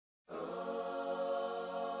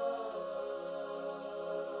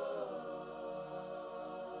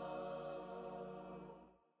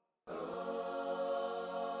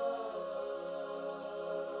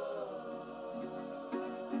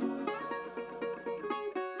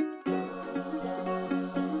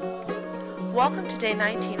Welcome to day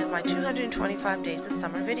 19 of my 225 Days of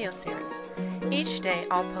Summer video series. Each day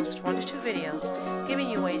I'll post 1 to 2 videos giving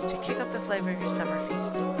you ways to kick up the flavor of your summer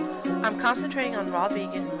feast. I'm concentrating on raw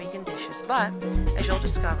vegan and vegan dishes, but as you'll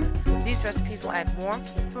discover, these recipes will add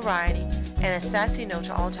warmth, variety, and a sassy note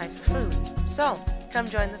to all types of food. So, come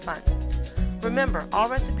join the fun. Remember, all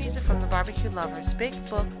recipes are from the Barbecue Lover's Big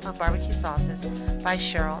Book of Barbecue Sauces by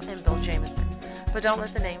Cheryl and Bill Jamison, but don't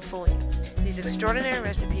let the name fool you. These extraordinary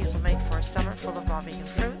recipes will make for a summer full of raw vegan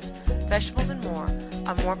fruits, vegetables, and more,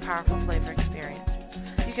 a more powerful flavor experience.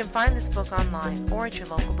 You can find this book online or at your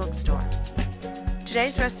local bookstore.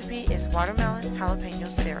 Today's recipe is watermelon jalapeno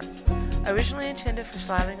syrup. Originally intended for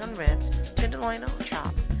slathering on ribs, tenderloin, or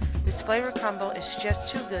chops, this flavor combo is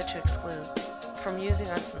just too good to exclude from using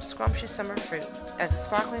on some scrumptious summer fruit as a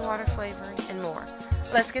sparkling water flavoring and more.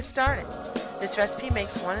 Let's get started. This recipe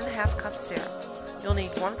makes 1½ cup syrup. You'll need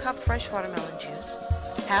 1 cup fresh watermelon juice,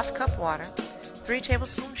 ½ cup water, 3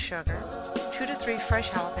 tablespoons sugar, 2 to 3 fresh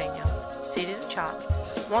jalapenos, seeded and chopped,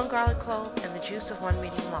 1 garlic clove, and the juice of 1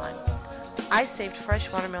 medium lime. I saved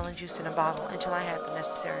fresh watermelon juice in a bottle until I had the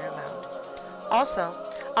necessary amount. Also,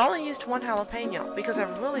 I only used 1 jalapeno because I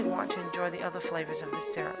really want to enjoy the other flavors of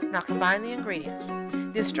this syrup. Now combine the ingredients.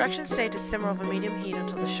 The instructions say to simmer over medium heat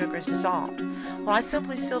until the sugar is dissolved. Well, I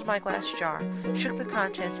simply sealed my glass jar, shook the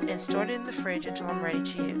contents, and stored it in the fridge until I'm ready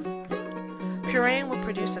to use. Pureeing will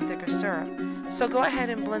produce a thicker syrup, so go ahead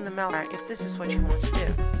and blend the milk if this is what you want to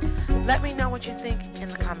do. Let me know what you think in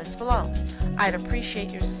the comments below. I'd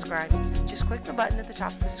appreciate your subscribing. Just click the button at the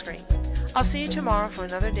top of the screen. I'll see you tomorrow for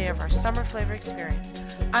another day of our summer flavor experience.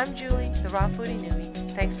 I'm Julie, the Raw Foodie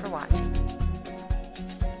Newbie. Thanks for watching.